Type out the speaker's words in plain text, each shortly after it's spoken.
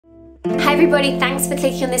Hi everybody, thanks for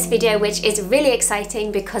clicking on this video, which is really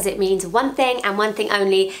exciting because it means one thing and one thing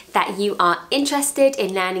only, that you are interested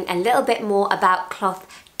in learning a little bit more about cloth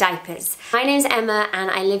diapers. My name's Emma and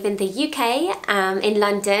I live in the UK, in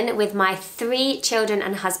London, with my 3 children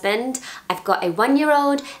and husband. I've got a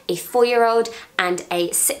 1-year-old, a 4-year-old and a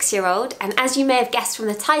 6-year-old, and as you may have guessed from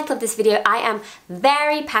the title of this video, I am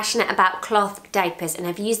very passionate about cloth diapers and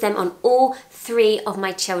I've used them on all 3 of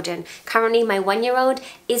my children. Currently my 1-year-old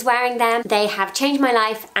is wearing them. They have changed my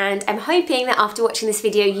life and I'm hoping that after watching this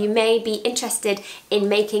video you may be interested in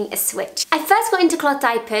making a switch. I first got into cloth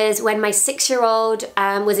diapers when my 6-year-old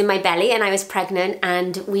was in my belly and I was pregnant,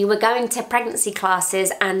 and we were going to pregnancy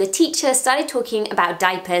classes and the teacher started talking about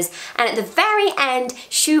diapers, and at the very end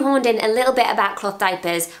shoehorned in a little bit about cloth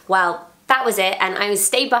diapers. Well, that was it, and I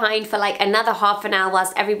stayed behind for like another half an hour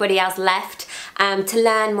whilst everybody else left to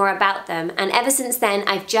learn more about them. And ever since then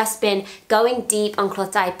I've just been going deep on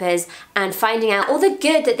cloth diapers and finding out all the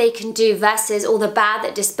good that they can do versus all the bad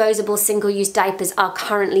that disposable single-use diapers are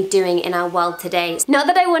currently doing in our world today. Not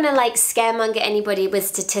that I want to like scaremonger anybody with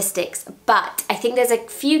statistics, but I think there's a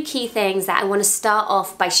few key things that I want to start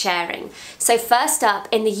off by sharing. So first up,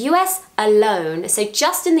 in the US alone, so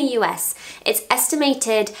just in the US, it's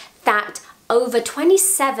estimated that over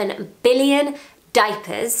 27 billion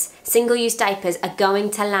diapers, single-use diapers, are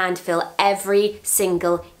going to landfill every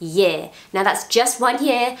single year. Now that's just 1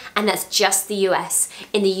 year and that's just the US.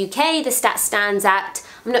 In the UK the stat stands at,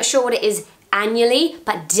 I'm not sure what it is annually,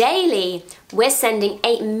 but daily we're sending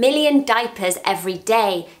 8 million diapers every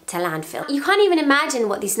day to landfill. You can't even imagine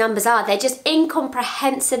what these numbers are. They're just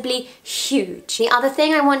incomprehensibly huge. The other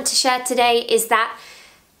thing I want to share today is that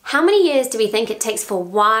how many years do we think it takes for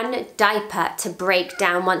one diaper to break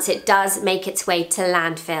down once it does make its way to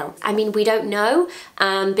landfill? I mean, we don't know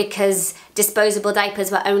because disposable diapers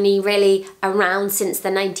were only really around since the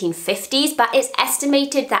 1950s, but it's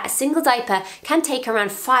estimated that a single diaper can take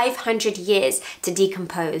around 500 years to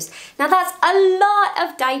decompose. Now that's a lot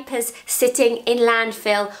of diapers sitting in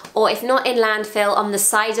landfill, or if not in landfill, on the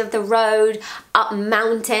side of the road, up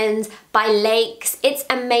mountains, by lakes. It's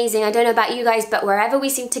amazing. I don't know about you guys, but wherever we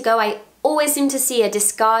seem to go, I always seem to see a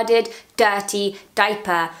discarded, dirty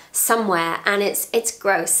diaper somewhere, and it's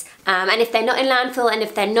gross. And if they're not in landfill and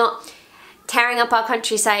if they're not tearing up our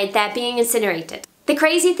countryside, they're being incinerated. The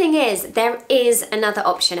crazy thing is, there is another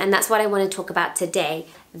option, and that's what I want to talk about today,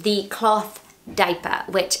 the cloth diaper,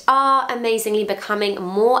 which are amazingly becoming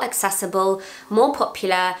more accessible, more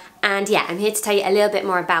popular, and yeah, I'm here to tell you a little bit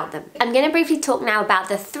more about them. I'm going to briefly talk now about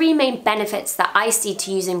the 3 main benefits that I see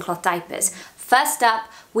to using cloth diapers. First up,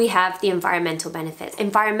 we have the environmental benefits.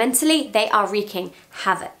 Environmentally, they are wreaking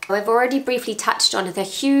havoc. I've already briefly touched on the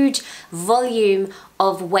huge volume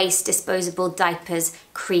of waste disposable diapers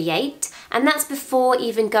create, and that's before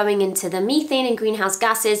even going into the methane and greenhouse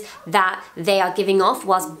gases that they are giving off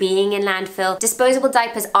whilst being in landfill. Disposable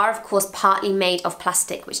diapers are of course partly made of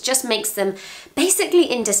plastic, which just makes them basically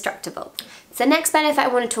indestructible. The next benefit I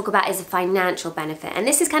want to talk about is a financial benefit, and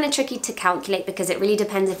this is kind of tricky to calculate because it really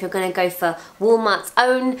depends if you're going to go for Walmart's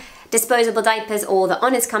own disposable diapers or the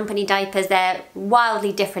Honest Company diapers. They're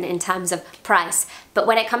wildly different in terms of price. But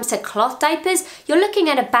when it comes to cloth diapers, you're looking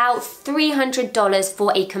at about $300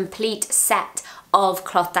 for a complete set of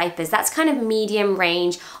cloth diapers. That's kind of medium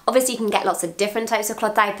range. Obviously you can get lots of different types of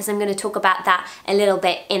cloth diapers. I'm going to talk about that a little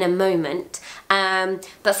bit in a moment.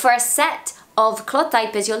 But for a set of cloth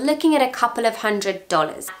diapers, you're looking at a couple of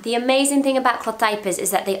 $100s. The amazing thing about cloth diapers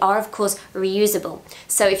is that they are of course reusable.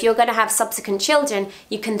 So if you're going to have subsequent children,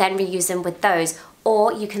 you can then reuse them with those,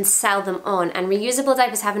 or you can sell them on, and reusable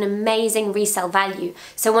diapers have an amazing resale value.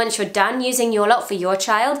 So once you're done using your lot for your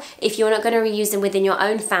child, if you're not going to reuse them within your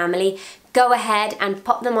own family, go ahead and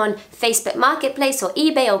pop them on Facebook Marketplace or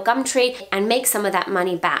eBay or Gumtree and make some of that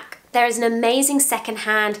money back. There is an amazing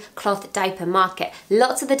second-hand cloth diaper market.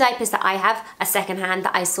 Lots of the diapers that I have are second-hand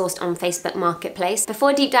that I sourced on Facebook Marketplace.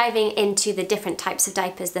 Before deep diving into the different types of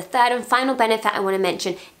diapers, the third and final benefit I want to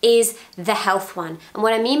mention is the health one. And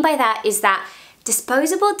what I mean by that is that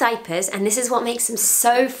disposable diapers, and this is what makes them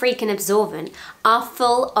so freaking absorbent, are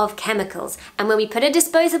full of chemicals. And when we put a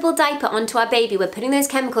disposable diaper onto our baby, we're putting those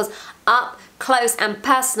chemicals up close and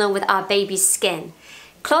personal with our baby's skin.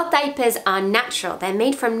 Cloth diapers are natural. They're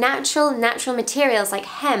made from natural materials like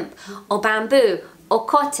hemp or bamboo or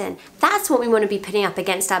cotton. That's what we want to be putting up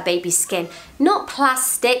against our baby's skin, not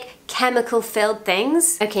plastic, chemical-filled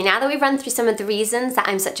things. Okay, now that we've run through some of the reasons that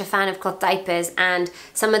I'm such a fan of cloth diapers and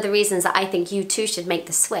some of the reasons that I think you too should make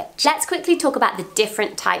the switch, let's quickly talk about the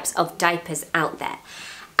different types of diapers out there.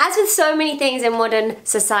 As with so many things in modern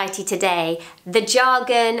society today, the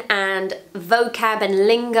jargon and vocab and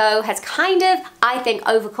lingo has kind of, I think,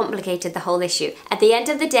 overcomplicated the whole issue. At the end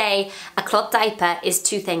of the day, a cloth diaper is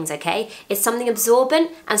two things, okay? It's something absorbent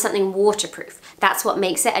and something waterproof. That's what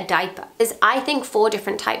makes it a diaper. There's, I think, 4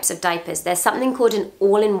 different types of diapers. There's something called an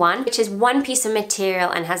all-in-one, which is one piece of material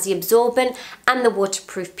and has the absorbent and the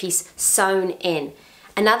waterproof piece sewn in.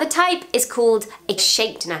 Another type is called a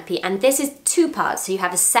shaped nappy, and this is 2 parts. So you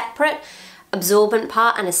have a separate absorbent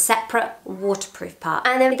part and a separate waterproof part.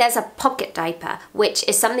 And then there's a pocket diaper, which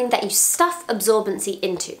is something that you stuff absorbency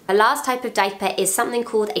into. The last type of diaper is something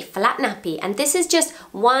called a flat nappy, and this is just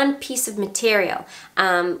one piece of material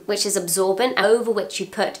which is absorbent, over which you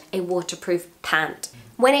put a waterproof pant.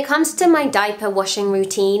 When it comes to my diaper washing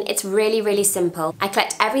routine, it's really simple. I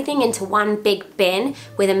collect everything into one big bin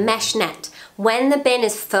with a mesh net. When the bin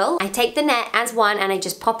is full, I take the net as one and I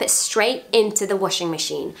just pop it straight into the washing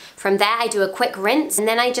machine. From there, I do a quick rinse and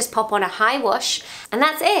then I just pop on a high wash, and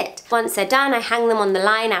that's it. Once they're done, I hang them on the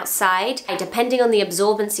line outside. Depending on the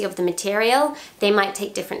absorbency of the material, they might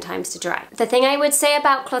take different times to dry. The thing I would say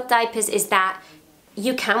about cloth diapers is that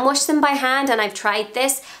you can wash them by hand, and I've tried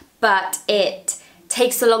this, but it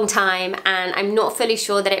takes a long time and I'm not fully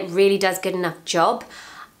sure that it really does a good enough job.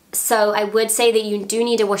 So I would say that you do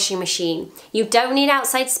need a washing machine. You don't need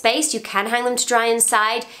outside space. You can hang them to dry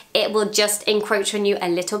inside. It will just encroach on you a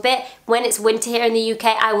little bit. When it's winter here in the UK,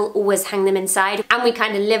 I will always hang them inside, and we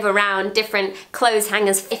kind of live around different clothes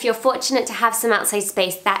hangers. If you're fortunate to have some outside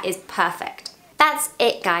space, that is perfect. That's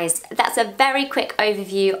it, guys. That's a very quick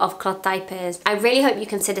overview of cloth diapers. I really hope you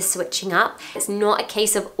consider switching up. It's not a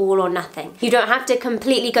case of all or nothing. You don't have to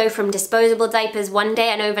completely go from disposable diapers one day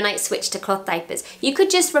and overnight switch to cloth diapers. You could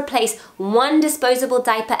just replace one disposable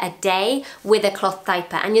diaper a day with a cloth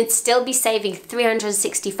diaper, and you'd still be saving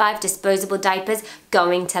 365 disposable diapers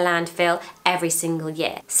going to landfill every single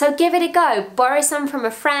year. So give it a go. Borrow some from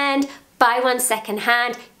a friend, buy one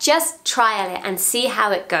secondhand, just trial it and see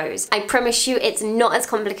how it goes. I promise you it's not as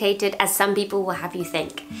complicated as some people will have you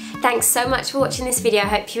think. Thanks so much for watching this video. I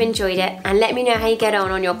hope you enjoyed it, and let me know how you get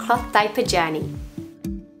on your cloth diaper journey.